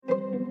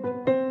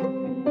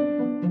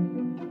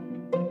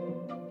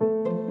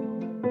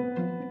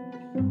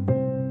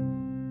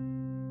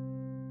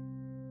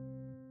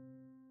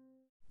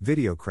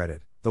Video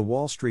credit, The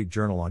Wall Street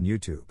Journal on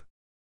YouTube.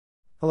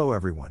 Hello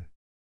everyone.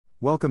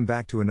 Welcome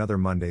back to another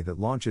Monday that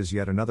launches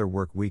yet another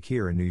work week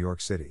here in New York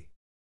City.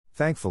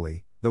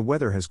 Thankfully, the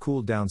weather has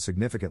cooled down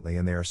significantly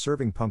and they are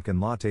serving pumpkin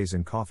lattes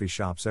in coffee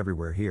shops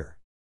everywhere here.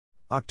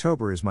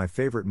 October is my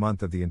favorite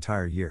month of the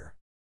entire year.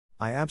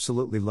 I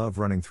absolutely love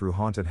running through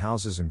haunted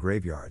houses and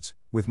graveyards,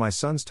 with my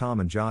sons Tom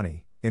and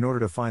Johnny, in order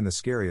to find the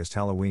scariest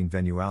Halloween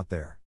venue out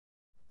there.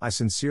 I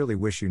sincerely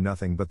wish you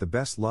nothing but the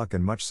best luck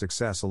and much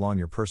success along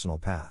your personal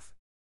path.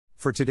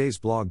 For today's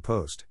blog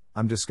post,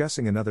 I'm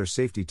discussing another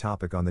safety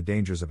topic on the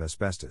dangers of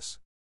asbestos.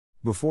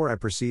 Before I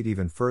proceed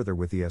even further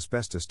with the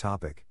asbestos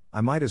topic,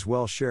 I might as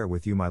well share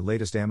with you my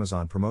latest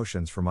Amazon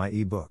promotions for my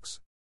ebooks.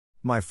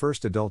 My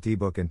first adult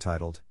ebook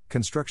entitled,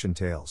 Construction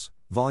Tales,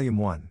 Volume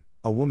 1,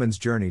 A Woman's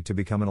Journey to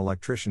Become an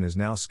Electrician is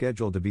now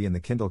scheduled to be in the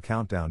Kindle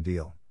Countdown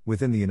deal,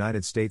 within the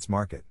United States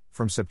market,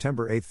 from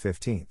September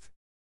 8-15th.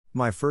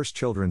 My first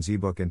children's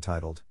ebook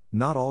entitled,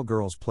 Not All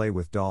Girls Play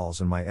with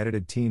Dolls and my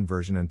edited teen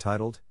version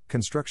entitled,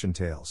 Construction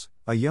Tales,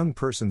 A Young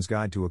Person's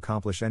Guide to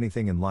Accomplish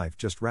Anything in Life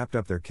just wrapped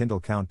up their Kindle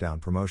Countdown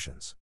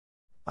promotions.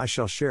 I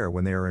shall share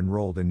when they are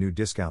enrolled in new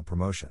discount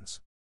promotions.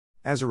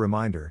 As a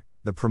reminder,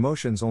 the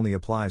promotions only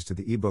applies to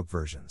the ebook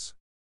versions.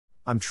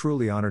 I'm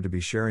truly honored to be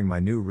sharing my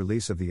new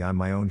release of the I'm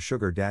My Own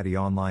Sugar Daddy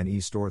online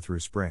e-store through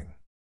spring.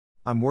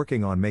 I'm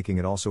working on making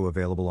it also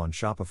available on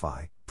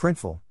Shopify,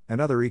 Printful, and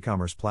other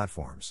e-commerce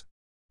platforms.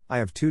 I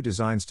have two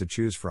designs to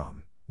choose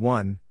from.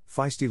 1.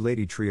 Feisty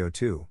Lady Trio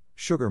 2,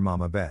 Sugar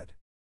Mama Bed.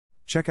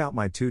 Check out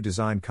my two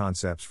design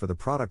concepts for the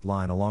product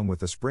line along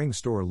with the spring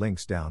store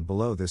links down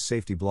below this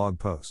safety blog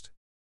post.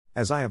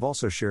 As I have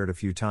also shared a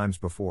few times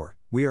before,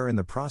 we are in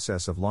the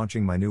process of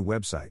launching my new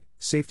website,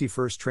 Safety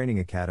First Training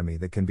Academy,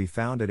 that can be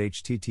found at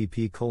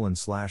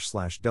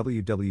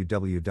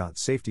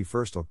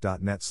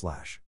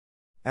http://www.safetyfirstlook.net/.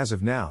 As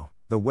of now,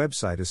 the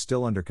website is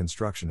still under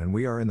construction and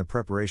we are in the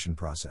preparation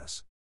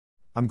process.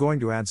 I'm going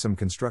to add some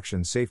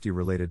construction safety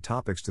related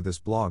topics to this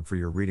blog for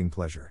your reading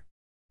pleasure.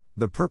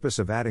 The purpose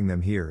of adding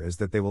them here is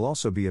that they will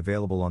also be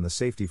available on the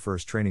Safety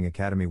First Training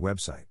Academy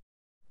website.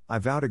 I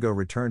vow to go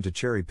return to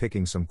cherry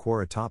picking some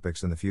Quora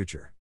topics in the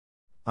future.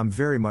 I'm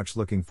very much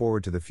looking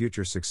forward to the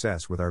future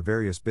success with our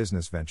various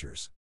business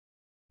ventures.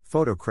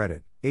 Photo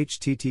credit,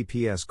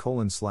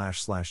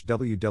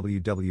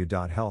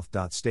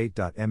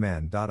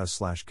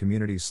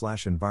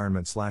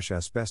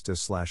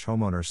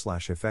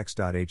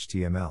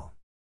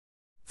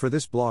 For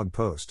this blog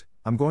post,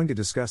 I'm going to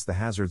discuss the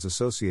hazards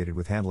associated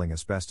with handling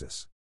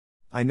asbestos.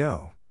 I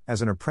know,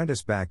 as an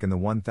apprentice back in the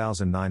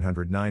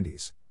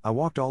 1990s, I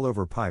walked all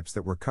over pipes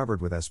that were covered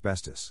with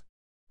asbestos.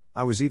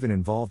 I was even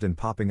involved in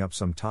popping up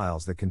some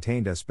tiles that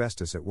contained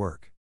asbestos at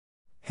work.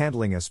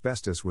 Handling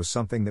asbestos was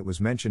something that was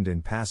mentioned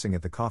in passing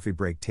at the coffee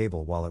break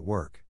table while at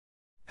work.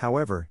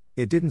 However,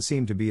 it didn't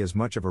seem to be as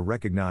much of a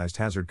recognized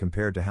hazard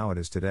compared to how it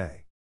is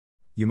today.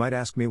 You might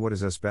ask me, what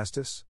is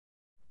asbestos?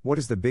 What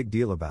is the big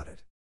deal about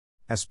it?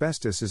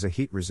 Asbestos is a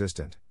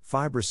heat-resistant,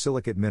 fibrous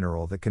silicate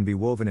mineral that can be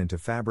woven into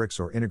fabrics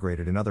or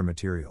integrated in other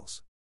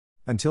materials.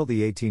 Until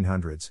the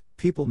 1800s,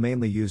 people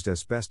mainly used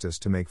asbestos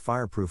to make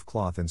fireproof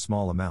cloth in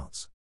small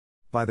amounts.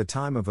 By the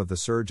time of the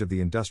surge of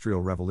the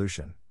Industrial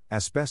Revolution,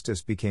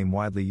 asbestos became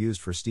widely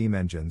used for steam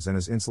engines and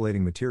as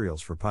insulating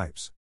materials for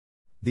pipes.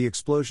 The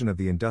explosion of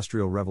the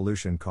Industrial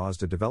Revolution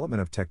caused a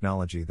development of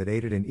technology that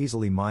aided in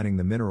easily mining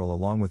the mineral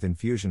along with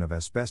infusion of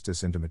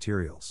asbestos into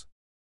materials.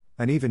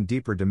 An even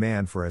deeper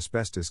demand for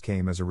asbestos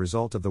came as a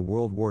result of the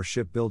World War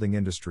shipbuilding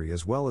industry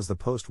as well as the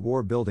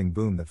post-war building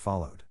boom that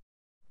followed.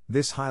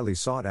 This highly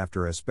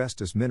sought-after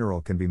asbestos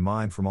mineral can be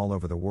mined from all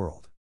over the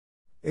world.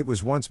 It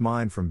was once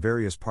mined from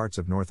various parts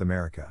of North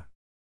America.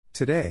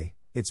 Today,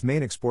 its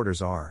main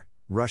exporters are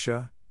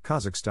Russia,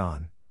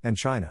 Kazakhstan, and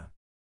China.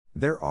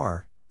 There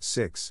are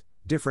 6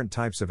 different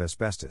types of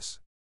asbestos.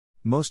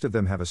 Most of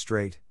them have a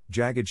straight,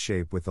 jagged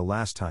shape with the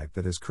last type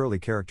that has curly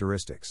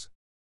characteristics.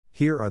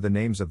 Here are the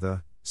names of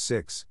the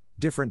 6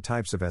 different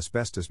types of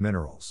asbestos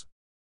minerals.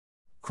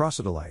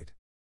 Crocidolite,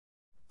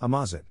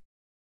 amazite,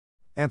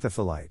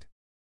 anthophyllite,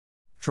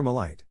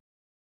 tremolite,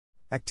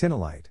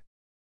 actinolite,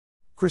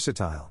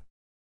 chrysotile.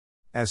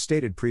 As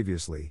stated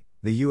previously,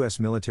 the U.S.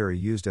 military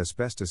used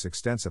asbestos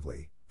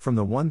extensively, from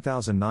the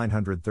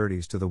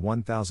 1930s to the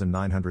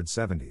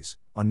 1970s,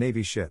 on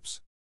Navy ships.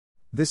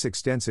 This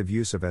extensive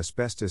use of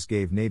asbestos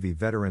gave Navy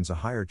veterans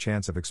a higher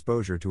chance of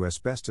exposure to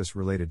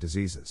asbestos-related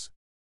diseases.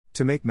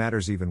 To make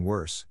matters even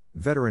worse,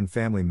 veteran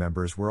family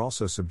members were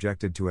also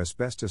subjected to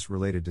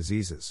asbestos-related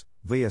diseases,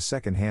 via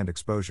second-hand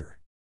exposure.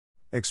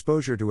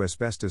 Exposure to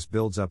asbestos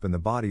builds up in the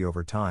body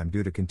over time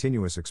due to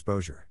continuous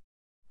exposure.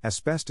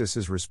 Asbestos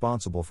is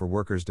responsible for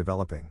workers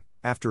developing,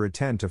 after a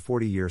 10 to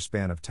 40 year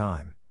span of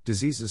time,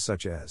 diseases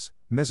such as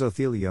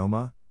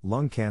mesothelioma,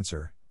 lung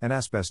cancer, and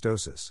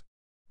asbestosis.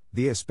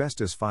 The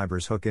asbestos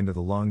fibers hook into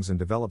the lungs and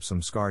develop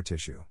some scar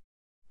tissue.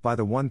 By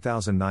the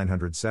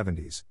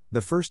 1970s,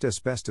 the first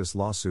asbestos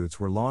lawsuits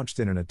were launched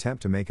in an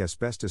attempt to make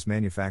asbestos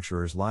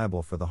manufacturers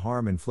liable for the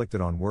harm inflicted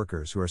on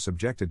workers who are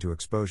subjected to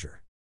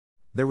exposure.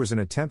 There was an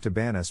attempt to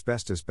ban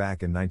asbestos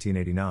back in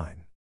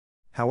 1989.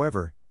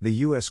 However, the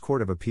U.S.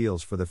 Court of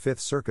Appeals for the Fifth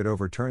Circuit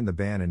overturned the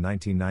ban in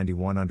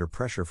 1991 under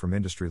pressure from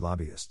industry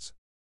lobbyists.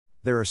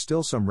 There are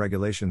still some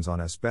regulations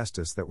on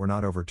asbestos that were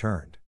not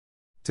overturned.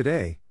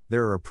 Today,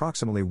 there are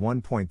approximately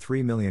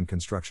 1.3 million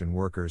construction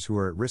workers who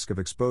are at risk of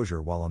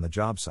exposure while on the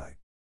job site.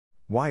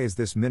 Why is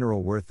this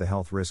mineral worth the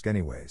health risk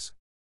anyways?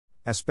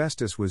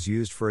 Asbestos was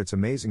used for its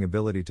amazing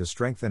ability to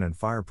strengthen and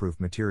fireproof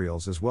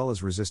materials as well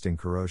as resisting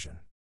corrosion.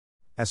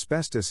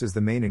 Asbestos is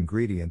the main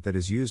ingredient that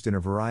is used in a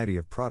variety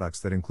of products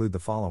that include the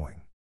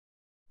following: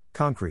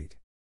 concrete,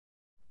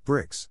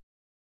 bricks,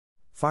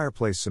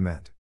 fireplace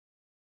cement,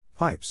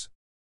 pipes,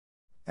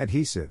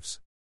 adhesives,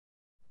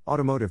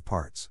 automotive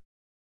parts,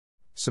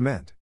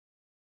 cement,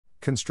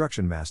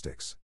 construction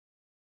mastics,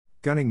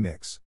 gunning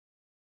mix,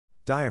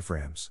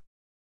 diaphragms,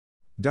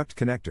 duct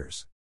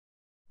connectors,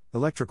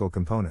 electrical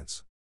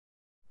components,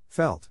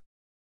 felt,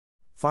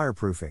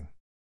 fireproofing,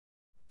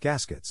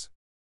 gaskets,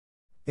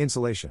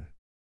 insulation,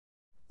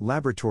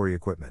 laboratory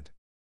equipment,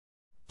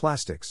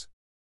 plastics,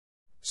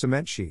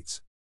 cement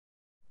sheets,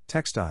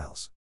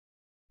 textiles,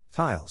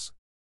 tiles,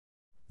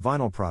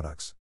 vinyl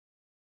products.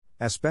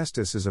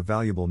 Asbestos is a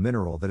valuable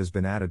mineral that has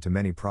been added to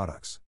many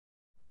products.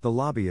 The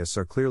lobbyists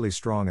are clearly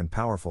strong and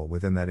powerful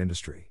within that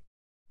industry.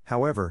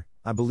 However,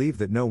 I believe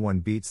that no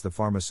one beats the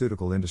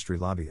pharmaceutical industry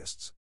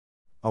lobbyists.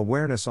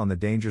 Awareness on the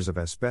dangers of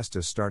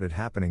asbestos started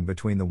happening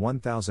between the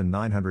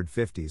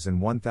 1950s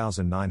and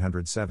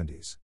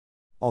 1970s.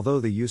 Although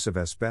the use of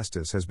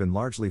asbestos has been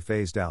largely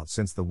phased out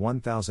since the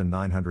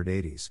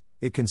 1980s,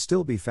 it can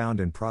still be found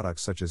in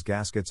products such as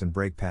gaskets and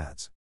brake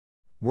pads.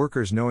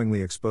 Workers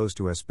knowingly exposed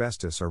to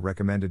asbestos are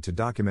recommended to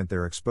document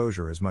their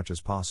exposure as much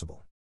as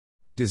possible.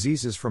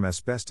 Diseases from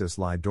asbestos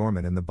lie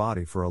dormant in the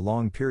body for a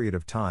long period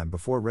of time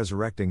before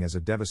resurrecting as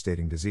a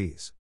devastating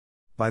disease.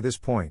 By this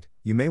point,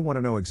 you may want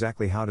to know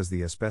exactly how does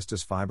the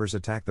asbestos fibers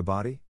attack the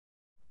body?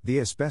 The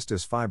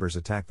asbestos fibers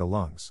attack the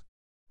lungs.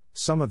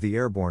 Some of the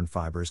airborne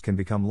fibers can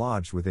become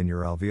lodged within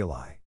your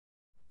alveoli.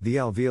 The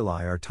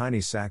alveoli are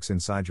tiny sacs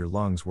inside your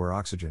lungs where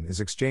oxygen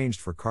is exchanged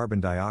for carbon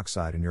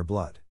dioxide in your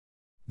blood.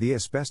 The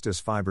asbestos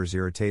fibers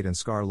irritate and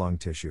scar lung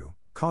tissue,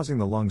 causing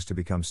the lungs to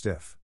become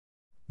stiff.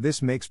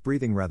 This makes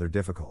breathing rather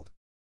difficult.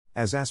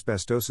 As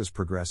asbestosis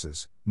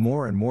progresses,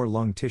 more and more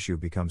lung tissue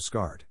becomes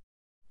scarred.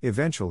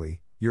 Eventually,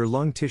 your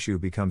lung tissue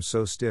becomes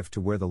so stiff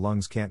to where the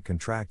lungs can't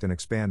contract and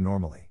expand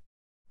normally.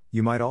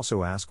 You might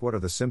also ask, what are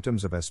the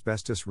symptoms of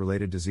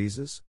asbestos-related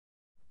diseases?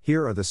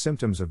 Here are the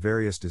symptoms of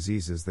various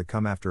diseases that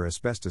come after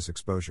asbestos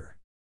exposure.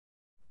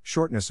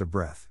 Shortness of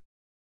breath.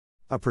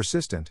 A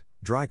persistent,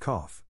 dry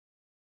cough.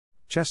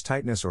 Chest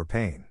tightness or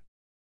pain.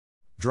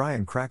 Dry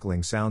and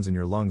crackling sounds in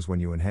your lungs when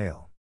you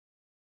inhale.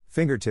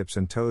 Fingertips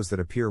and toes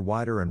that appear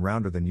wider and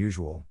rounder than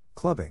usual,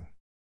 clubbing.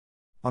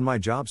 On my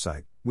job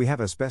site, we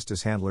have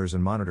asbestos handlers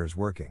and monitors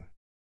working.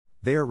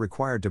 They are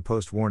required to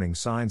post warning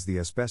signs. The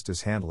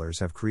asbestos handlers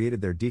have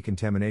created their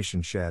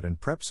decontamination shed and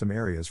prepped some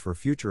areas for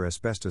future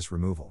asbestos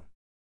removal.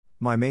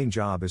 My main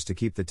job is to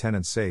keep the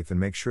tenants safe and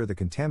make sure the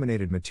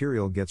contaminated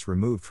material gets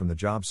removed from the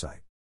job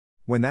site.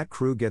 When that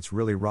crew gets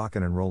really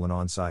rockin' and rollin'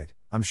 on site,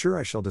 I'm sure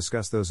I shall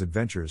discuss those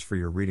adventures for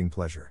your reading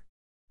pleasure.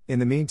 In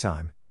the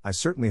meantime, I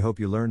certainly hope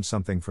you learned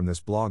something from this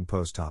blog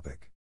post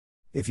topic.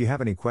 If you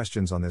have any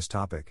questions on this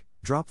topic,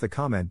 drop the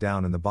comment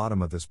down in the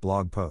bottom of this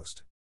blog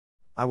post.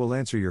 I will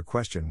answer your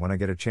question when I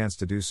get a chance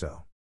to do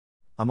so.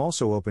 I'm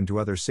also open to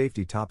other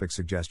safety topic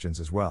suggestions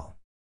as well.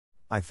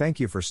 I thank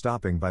you for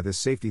stopping by this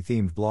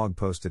safety-themed blog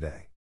post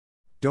today.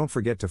 Don't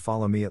forget to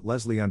follow me at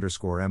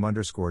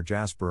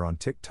Leslie_M_Jasper on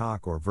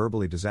TikTok or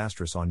Verbally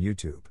Disastrous on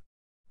YouTube.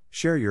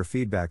 Share your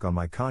feedback on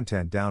my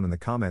content down in the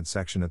comment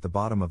section at the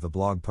bottom of the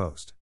blog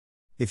post.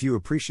 If you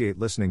appreciate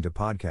listening to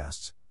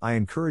podcasts, I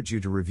encourage you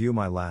to review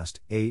my last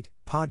 8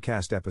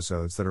 podcast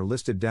episodes that are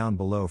listed down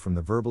below from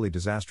the Verbally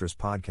Disastrous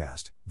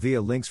podcast,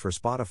 via links for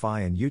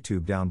Spotify and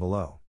YouTube down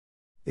below.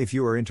 If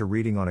you are into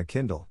reading on a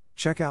Kindle,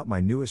 check out my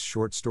newest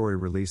short story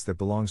release that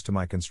belongs to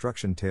my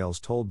Construction Tales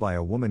Told by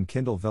a Woman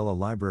Kindle Vella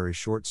Library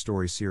short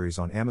story series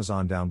on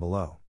Amazon down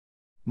below.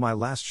 My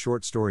last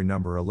short story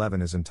number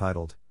 11 is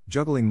entitled,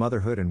 Juggling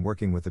Motherhood and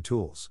Working with the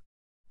Tools.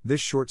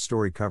 This short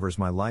story covers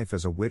my life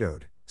as a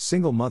widowed,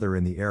 single mother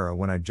in the era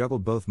when I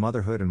juggled both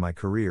motherhood and my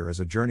career as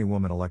a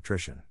journeywoman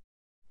electrician.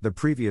 The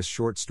previous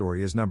short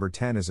story is number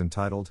 10 is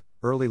entitled,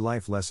 Early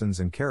Life Lessons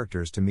and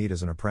Characters to Meet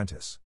as an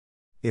Apprentice.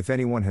 If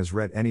anyone has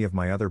read any of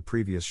my other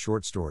previous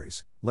short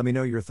stories, let me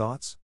know your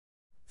thoughts.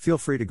 Feel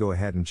free to go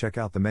ahead and check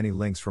out the many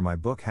links for my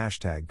book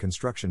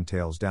 #Construction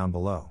Tales down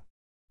below.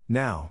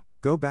 Now,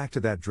 go back to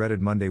that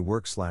dreaded Monday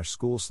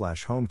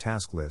work/school/home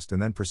task list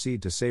and then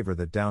proceed to savor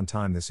that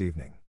downtime this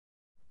evening.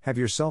 Have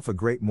yourself a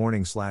great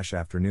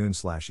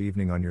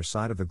morning/afternoon/evening on your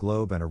side of the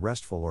globe and a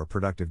restful or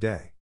productive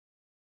day.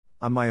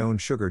 I'm my own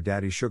sugar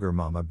daddy sugar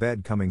mama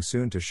bed coming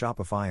soon to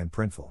Shopify and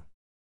Printful.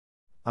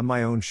 I'm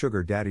my own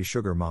sugar daddy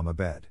sugar mama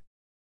bed.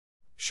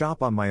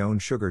 Shop on my own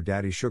sugar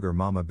daddy sugar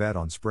mama bed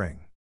on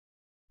Spring.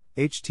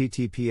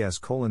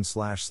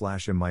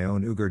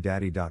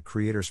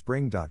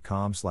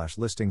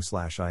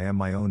 https://ammyownugardaddy.creatorspring.com/listing/I am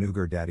my own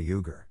Ugar Daddy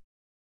Ugar.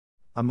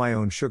 I'm my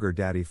own sugar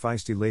daddy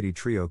feisty lady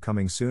trio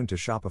coming soon to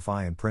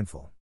Shopify and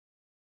Printful.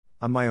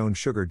 I'm my own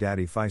sugar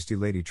daddy feisty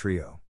lady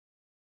trio.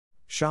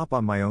 Shop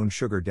on my own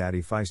sugar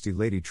daddy feisty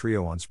lady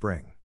trio on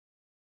Spring.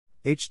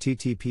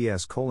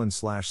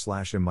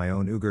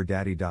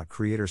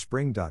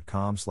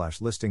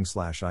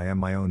 https://immyownugardaddy.creatorspring.com/listing/I am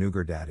my own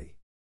Ugar daddy.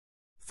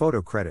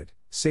 Photo credit,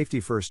 Safety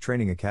First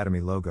Training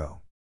Academy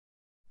logo.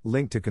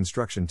 Link to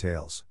Construction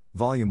Tales,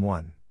 Volume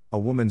 1, A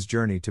Woman's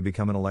Journey to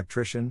Become an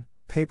Electrician,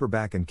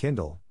 paperback and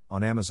Kindle,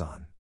 on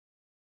Amazon.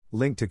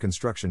 Link to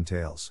Construction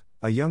Tales,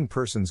 A Young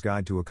Person's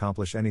Guide to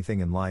Accomplish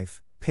Anything in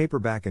Life,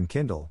 paperback and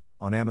Kindle,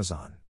 on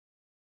Amazon.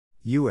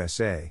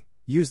 USA,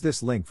 use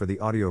this link for the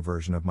audio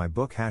version of my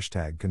book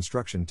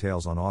 #Construction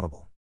Tales on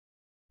Audible.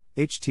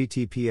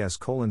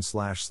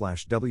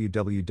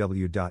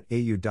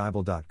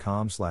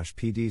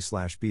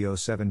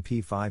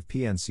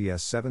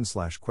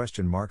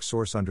 https://www.audibble.com/pd/bo7p5pncs7/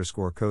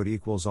 source_code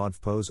equals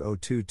odfpos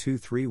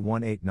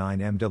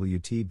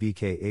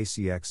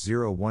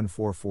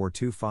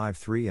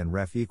 02231889mwtbkacx0144253 and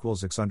ref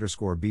equals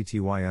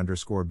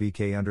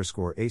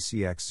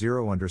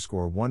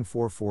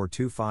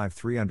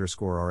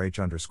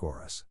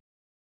x_bty_bk_acx0144253_rh_us.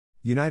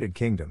 United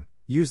Kingdom,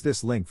 use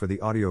this link for the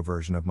audio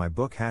version of my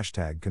book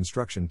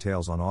 #Construction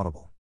Tales on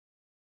Audible.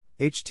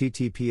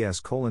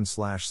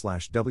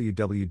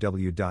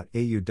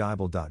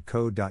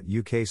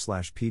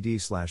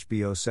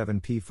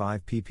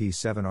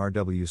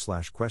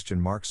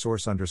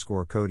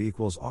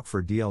 equals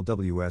Oxford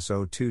DLWS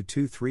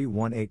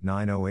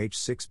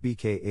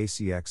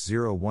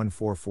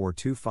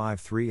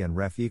 02231890H6BKACX0144253 and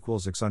ref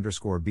equals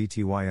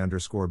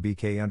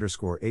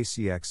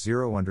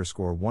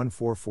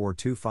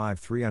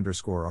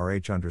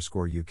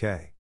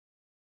x_bty_bk_acx0144253_rh_UK.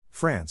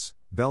 France,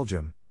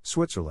 Belgium,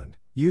 Switzerland,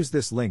 use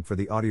this link for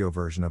the audio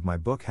version of my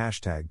book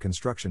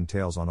 #Construction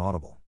Tales on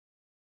Audible.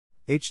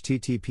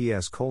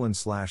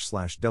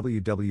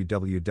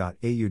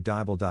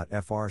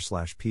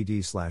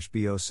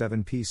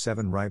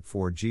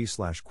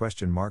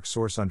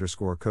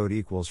 https://www.audible.fr/pd/bo7p7ripe4g/?source_code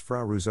equals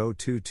fraruz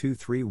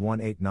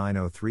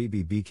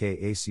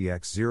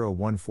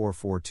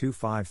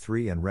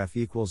 02231893bbkacx0144253 and ref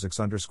equals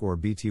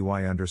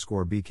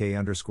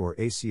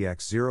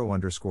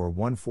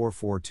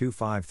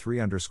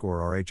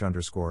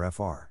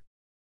x_bty_bk_acx0144253_rh_fr.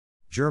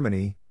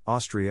 Germany,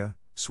 Austria,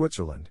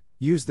 Switzerland,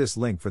 use this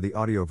link for the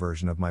audio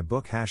version of my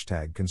book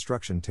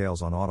 #Construction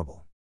Tales on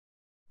Audible.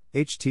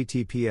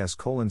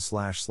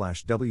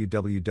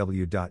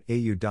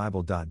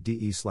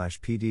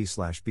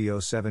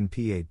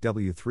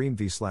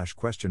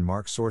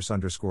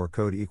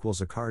 https://www.audibble.de/pd/bo7p8w3mv/?source_code equals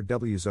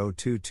ACARWS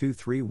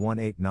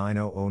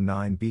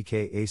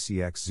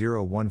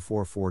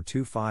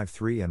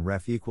 0223189009BKACX0144253 and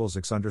ref equals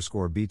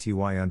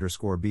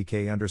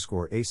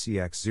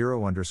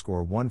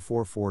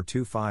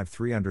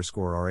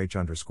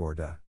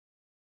x_bty_bk_acx0144253_rh_da.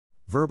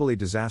 Verbally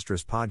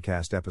Disastrous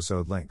Podcast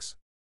episode links.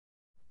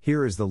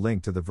 Here is the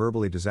link to the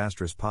Verbally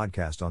Disastrous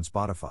podcast on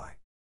Spotify.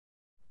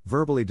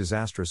 Verbally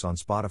Disastrous on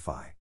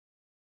Spotify.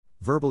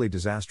 Verbally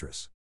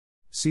Disastrous.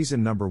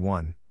 Season number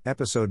 1,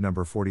 episode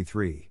number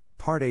 43,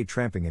 Part A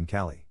Tramping in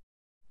Cali.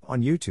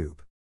 On YouTube.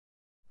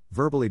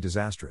 Verbally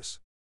Disastrous.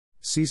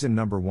 Season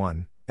number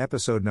 1,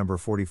 episode number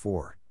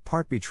 44,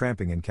 Part B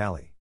Tramping in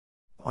Cali.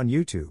 On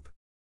YouTube.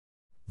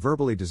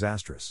 Verbally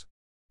Disastrous.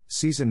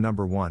 Season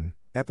number 1,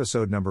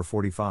 episode number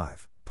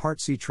 45,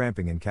 Part C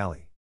Tramping in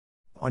Cali.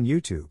 On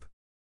YouTube.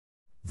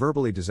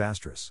 Verbally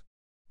Disastrous.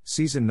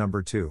 Season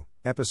number 2,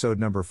 episode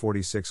number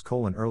 46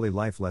 Early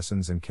Life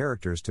Lessons and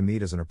Characters to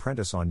Meet as an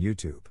Apprentice on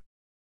YouTube.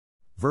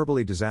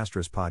 Verbally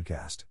Disastrous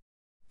Podcast.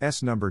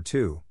 S number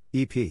 2,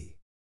 EP.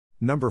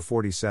 Number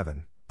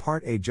 47,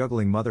 Part A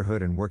Juggling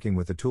Motherhood and Working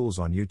with the Tools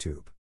on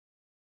YouTube.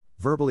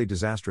 Verbally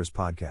Disastrous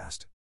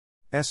Podcast.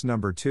 S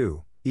number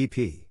 2,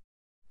 EP.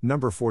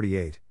 Number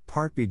 48,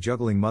 Part B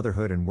Juggling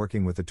Motherhood and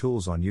Working with the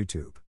Tools on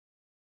YouTube.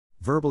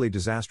 Verbally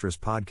Disastrous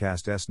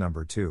Podcast S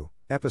number 2,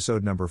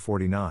 episode number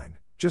 49,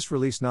 just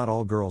released Not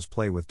All Girls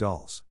Play with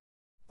Dolls.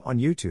 On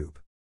YouTube.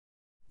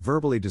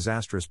 Verbally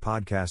Disastrous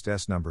Podcast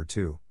S number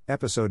 2,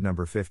 episode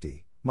number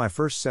 50, my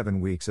first 7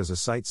 weeks as a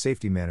site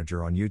safety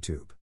manager on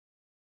YouTube.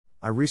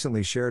 I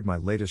recently shared my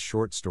latest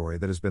short story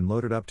that has been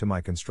loaded up to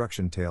my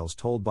Construction Tales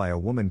Told by a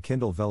Woman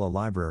Kindle Vella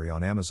library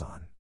on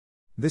Amazon.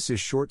 This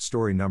is short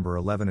story number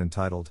 11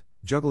 entitled,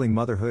 Juggling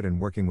Motherhood and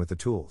Working with the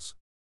Tools.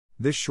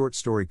 This short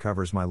story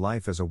covers my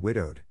life as a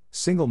widowed,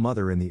 single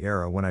mother in the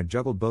era when I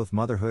juggled both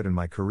motherhood and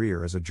my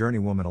career as a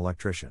journeywoman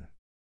electrician.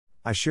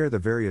 I share the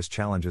various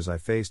challenges I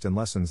faced and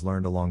lessons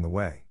learned along the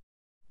way.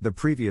 The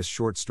previous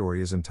short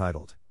story is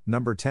entitled,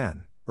 Number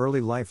 10, Early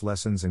Life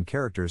Lessons and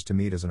Characters to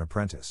Meet as an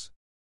Apprentice.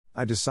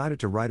 I decided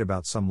to write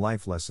about some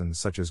life lessons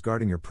such as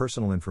guarding your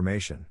personal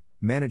information,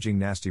 managing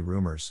nasty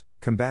rumors,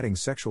 combating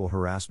sexual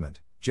harassment,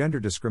 gender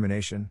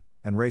discrimination,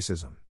 and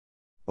racism.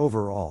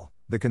 Overall,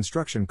 the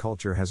construction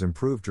culture has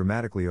improved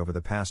dramatically over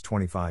the past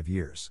 25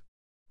 years.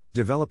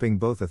 Developing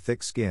both a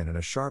thick skin and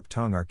a sharp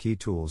tongue are key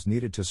tools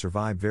needed to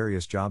survive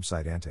various job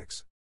site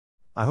antics.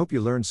 I hope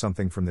you learned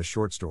something from this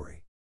short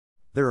story.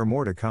 There are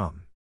more to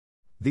come.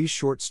 These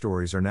short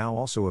stories are now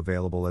also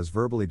available as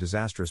Verbally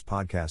Disastrous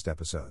podcast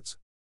episodes.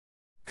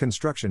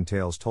 Construction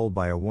Tales Told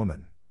by a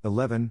Woman,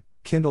 11,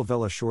 Kindle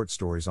Vella short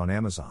stories on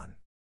Amazon.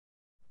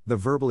 The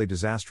Verbally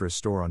Disastrous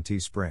store on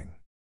Teespring.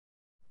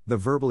 The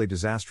Verbally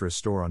Disastrous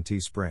store on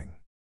Teespring.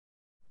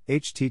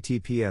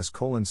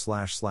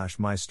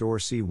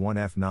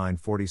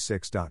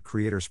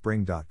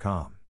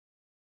 https://mystorecc1f946.creatorspring.com.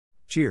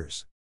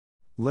 Cheers.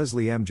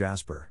 Leslie M.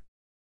 Jasper.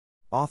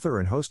 Author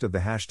and host of the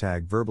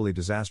 #Verbally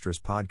Disastrous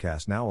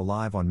podcast, now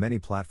alive on many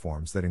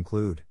platforms that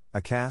include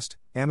Acast,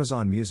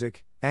 Amazon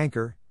Music,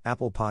 Anchor,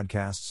 Apple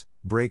Podcasts,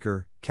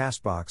 Breaker,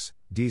 Castbox,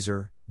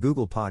 Deezer,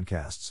 Google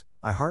Podcasts,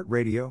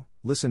 iHeartRadio,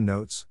 Listen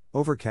Notes,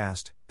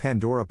 Overcast,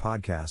 Pandora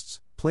Podcasts,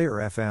 Player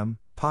FM,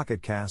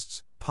 Pocket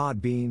Casts,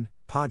 Podbean,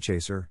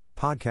 Podchaser,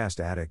 Podcast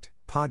Addict,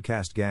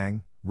 Podcast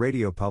Gang,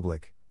 Radio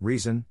Public,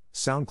 Reason,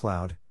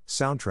 SoundCloud,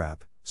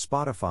 Soundtrap,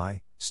 Spotify,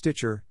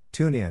 Stitcher,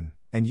 TuneIn,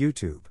 and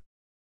YouTube.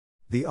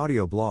 The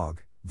audio blog,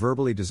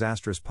 Verbally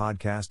Disastrous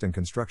Podcast and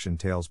Construction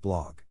Tales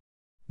blog.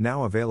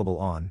 Now available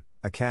on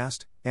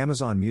Acast,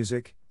 Amazon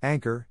Music,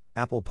 Anchor,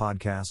 Apple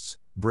Podcasts,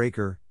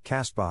 Breaker,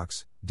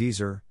 Castbox,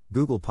 Deezer,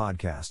 Google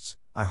Podcasts,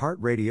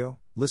 iHeartRadio,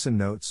 Listen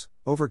Notes,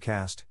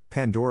 Overcast,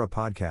 Pandora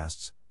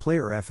Podcasts,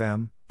 Player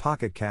FM,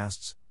 Pocket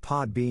Casts,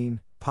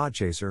 Podbean,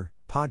 Podchaser,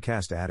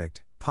 Podcast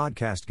Addict,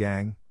 Podcast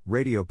Gang,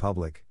 Radio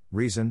Public,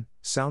 Reason,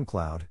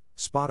 SoundCloud,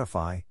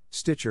 Spotify,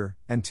 Stitcher,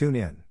 and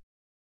TuneIn.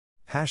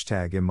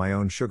 #In my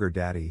own sugar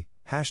daddy,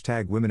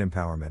 #women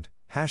empowerment,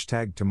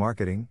 #to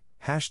marketing,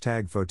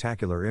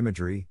 #photacular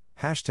imagery,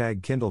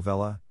 #Kindle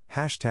Vella,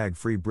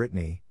 #free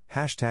Britney,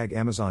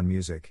 #Amazon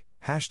Music,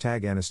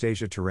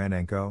 #Anastasia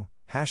Taranenko,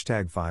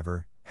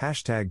 #Fiverr,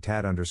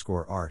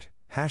 #tad_art,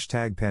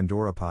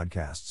 #Pandora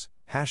Podcasts,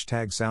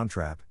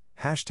 #Soundtrap,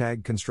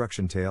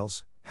 #Construction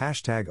Tales,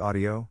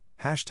 #audio,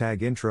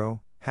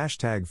 #intro,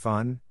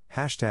 #fun,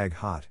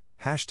 #hot,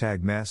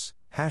 #mess,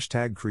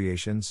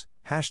 #creations,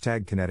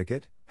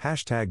 #Connecticut,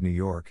 #New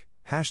York,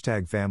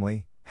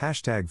 #family,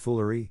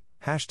 #foolery,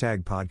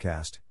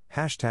 #podcast,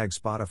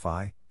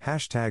 #Spotify,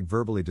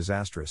 #verbally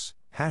disastrous,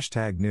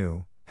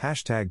 #new,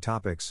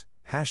 #topics,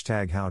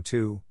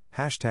 #how-to,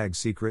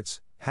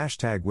 #secrets,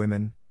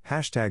 #women,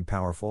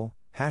 #powerful,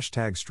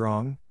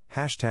 #strong,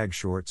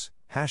 #shorts,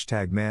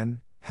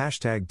 #men,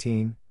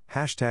 #teen,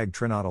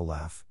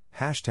 #trinauto-laugh,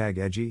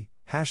 #edgy,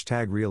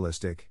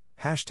 #realistic,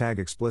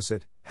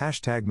 #explicit,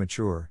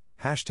 #mature,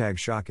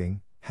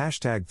 #shocking,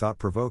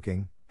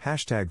 #thought-provoking,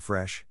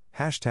 #fresh,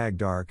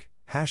 #dark,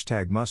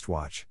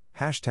 #must-watch,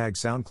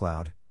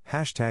 #SoundCloud,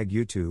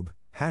 #YouTube,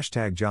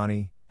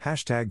 #Johnny,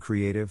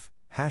 #creative,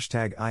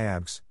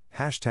 #IABS,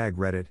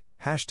 #Reddit,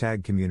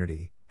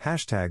 #community,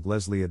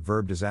 #Leslie at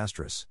Verb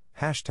Disastrous,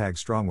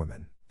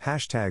 #strongwomen,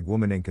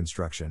 #woman in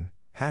construction,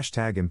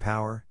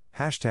 #empower,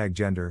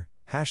 #gender,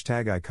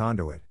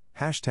 #iconduit,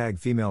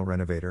 #female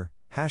renovator,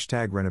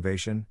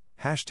 #renovation,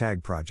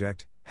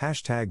 #project,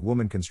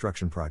 #woman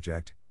construction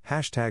project,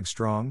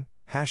 #strong,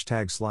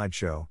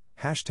 #slideshow,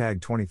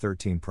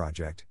 #2013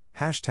 project,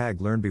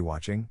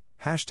 #learnbewatching,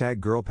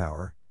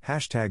 #girlpower,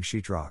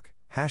 #sheetrock,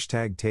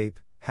 #tape,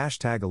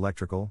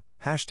 #electrical,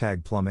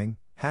 #plumbing,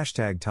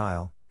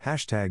 #tile,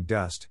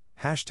 #dust,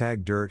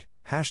 #dirt,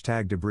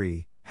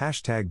 #debris,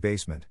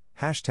 #basement,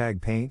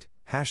 #paint,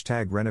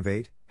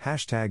 #renovate,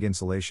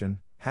 #insulation,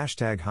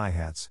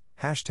 #hi-hats,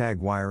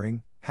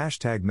 #wiring,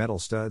 #metal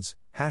studs,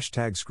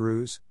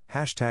 #screws,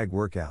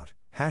 #workout,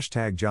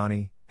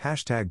 #Johnny,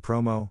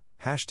 #promo,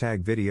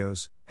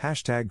 #videos,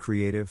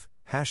 #creative,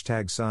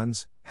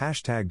 #sons,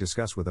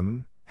 #discuss with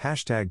them,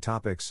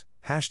 #topics,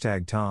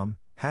 #Tom,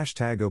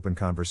 #open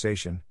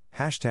conversation,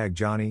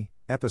 #Johnny,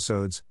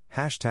 episodes,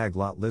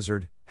 #lot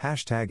lizard,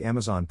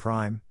 #Amazon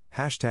Prime,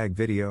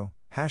 #video,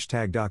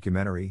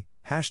 #documentary,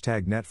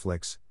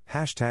 #Netflix,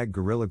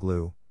 #Gorilla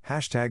Glue,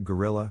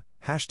 #gorilla,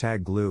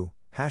 #glue,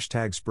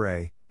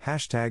 #spray,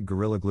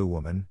 #Gorilla Glue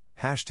Woman,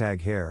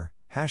 #hair,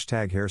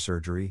 hair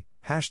surgery,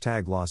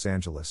 Los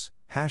Angeles,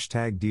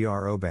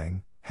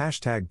 #DRObang,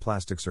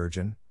 plastic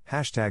surgeon,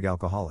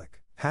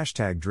 alcoholic,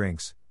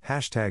 drinks,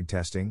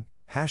 testing,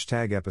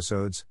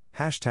 episodes,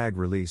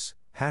 release,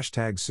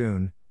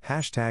 soon,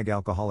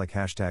 alcoholic,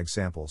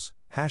 samples,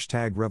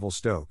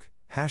 Revelstoke,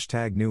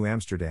 New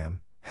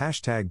Amsterdam,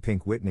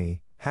 Pink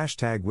Whitney,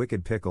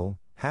 Wicked Pickle,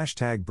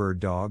 Bird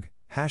Dog,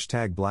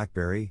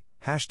 Blackberry,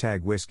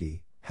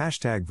 Whiskey,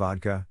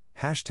 Vodka,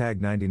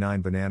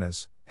 99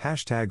 Bananas,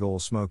 Ol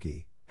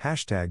Smoky,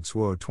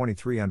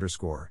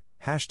 #SWO23_,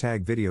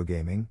 Video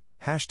Gaming,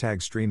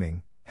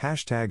 Streaming,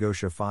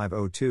 OSHA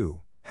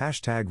 502,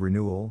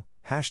 Renewal,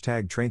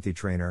 Trainthy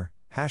Trainer,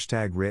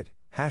 RIT,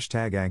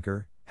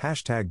 Anchor,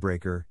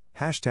 Breaker,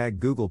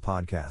 Google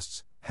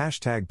Podcasts,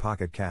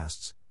 Pocket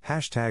Casts,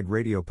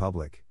 Radio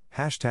Public,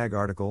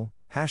 Article,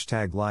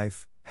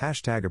 Life,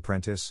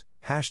 Apprentice,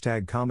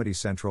 Comedy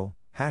Central,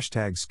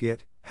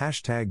 Skit,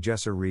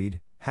 Jessa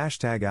Reed,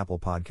 Apple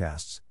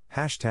Podcasts,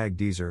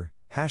 Deezer,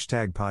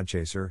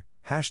 Podchaser,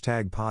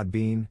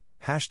 Podbean,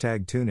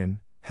 TuneIn,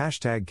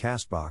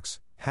 Castbox,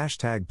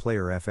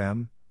 Player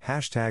FM,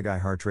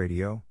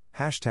 iHeartRadio,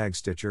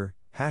 Stitcher,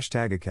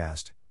 hashtag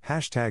acast,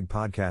 hashtag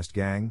podcast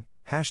gang,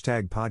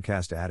 hashtag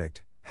podcast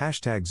addict,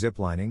 hashtag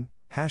ziplining,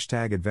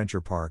 hashtag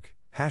adventure park,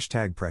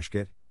 hashtag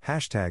preshkit,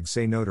 hashtag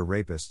say no to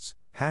rapists,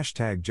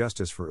 hashtag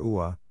justice for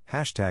UA,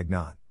 hashtag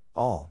not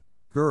all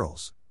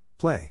girls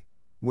play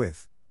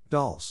with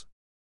dolls,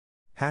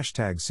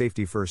 hashtag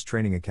safety first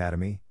training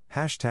academy,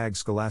 hashtag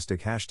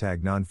scholastic,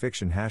 hashtag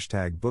nonfiction,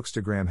 hashtag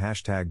bookstagram,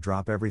 hashtag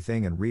drop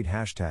everything and read,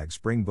 hashtag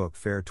spring book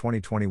fair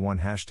 2021,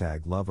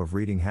 hashtag love of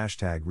reading,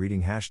 hashtag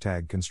reading,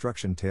 hashtag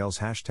construction tales,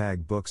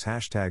 hashtag books,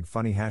 hashtag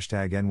funny,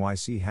 hashtag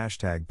NYC,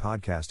 hashtag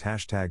podcast,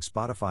 hashtag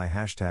Spotify,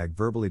 hashtag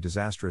verbally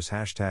disastrous,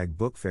 hashtag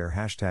book fair,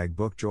 hashtag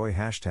book joy,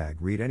 hashtag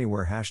read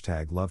anywhere,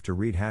 hashtag love to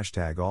read,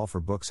 hashtag all for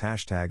books,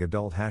 hashtag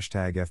adult,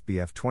 hashtag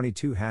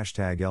FBF22,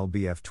 hashtag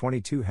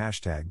LBF22,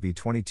 hashtag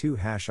B22,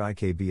 hash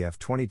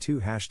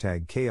IKBF22,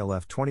 hashtag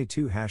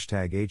KLF22,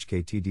 hashtag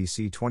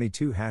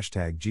HKTDC22,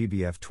 hashtag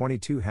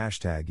GBF22,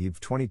 hashtag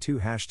EVE22,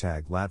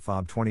 hashtag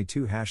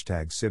LATFOB22,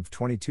 hashtag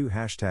CIV22,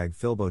 hashtag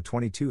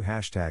Filbo22,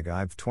 hashtag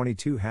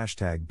IVE22,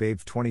 hashtag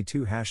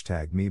BABE22,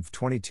 hashtag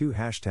MEVE22,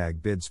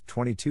 hashtag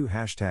BIDS22,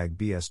 hashtag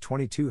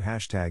BS22,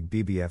 hashtag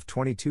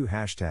BBF22,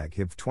 hashtag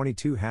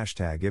HIV22,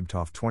 hashtag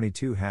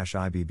IBTOF22, hash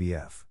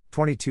IBBF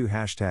 22,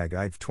 hashtag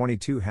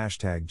IVE22,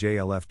 hashtag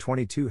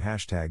JLF22,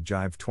 hashtag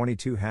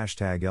JIVE22,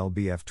 hashtag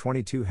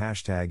LBF22,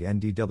 hashtag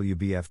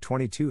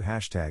NDWBF22,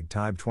 hashtag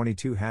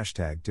TIBE22,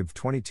 hashtag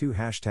TIV22,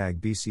 hashtag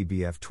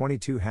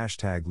BCBF22,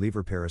 hashtag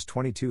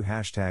LeverParis22,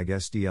 hashtag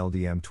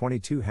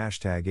SDLDM22,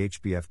 hashtag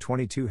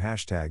HBF22,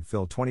 hashtag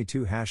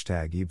Phil22,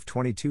 hashtag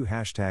EVE22,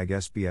 hashtag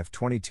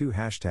SBF22,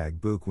 hashtag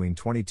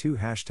BookWeen22,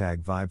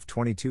 hashtag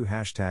Vive22,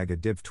 hashtag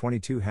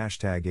ADIV22,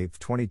 hashtag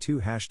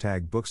APE22,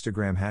 hashtag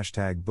Bookstagram,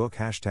 hashtag book,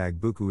 hashtag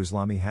Buku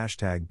Islami,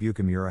 hashtag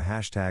Bukamura,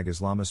 hashtag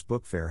Islamist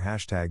Book Fair,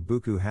 hashtag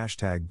Buku,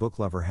 hashtag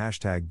Booklover,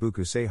 hashtag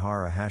Buku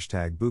Sahara,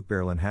 hashtag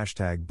Bookberlin,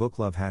 hashtag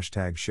Booklove,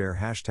 hashtag Share,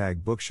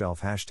 hashtag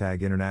Bookshelf,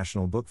 hashtag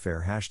International Book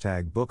Fair,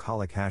 hashtag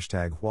Bookholic,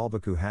 hashtag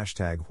Hualbuku,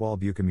 hashtag Hual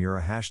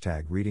Bukamura,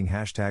 hashtag Reading,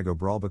 hashtag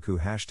Obralbuku,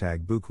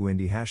 hashtag Buku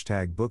Indi,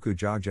 hashtag Buku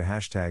Jogja,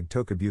 hashtag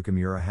Toka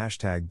Bukamura,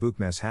 hashtag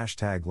Bookmes,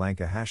 hashtag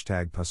Lanka,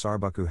 hashtag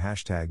Pasarbuku,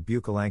 hashtag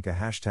Bukalanka,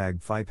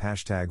 hashtag Fipe,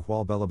 hashtag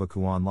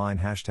Hualbelabuku online,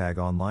 hashtag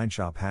online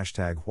shop,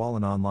 hashtag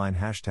Hualan online,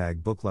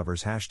 hashtag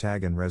Booklovers,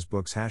 hashtag and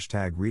Resbooks,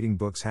 hashtag Reading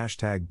Books,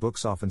 hashtag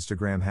Books off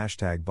Instagram,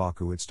 hashtag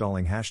Baku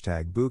installing,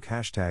 hashtag Book,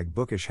 hashtag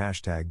Bookish,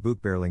 hashtag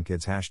Bookbearling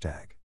Kids,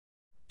 hashtag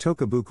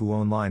Tokabuku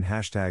online,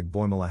 hashtag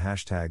Boimala,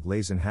 hashtag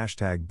Lazen,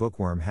 hashtag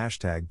Bookworm,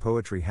 hashtag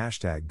Poetry,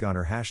 hashtag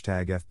Gunner,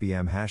 hashtag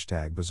FBM,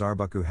 hashtag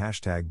Bazaarbuku,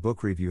 hashtag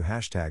Book Review,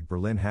 hashtag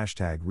Berlin,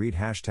 hashtag Read,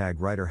 hashtag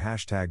Writer,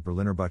 hashtag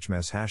Berliner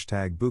Buchmesse,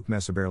 hashtag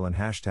Buchmesse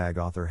hashtag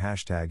Author,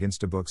 hashtag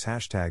Instabooks,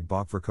 hashtag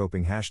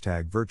Bachverkoping,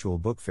 hashtag Virtual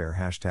Book Fair,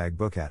 hashtag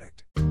Book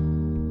Addict.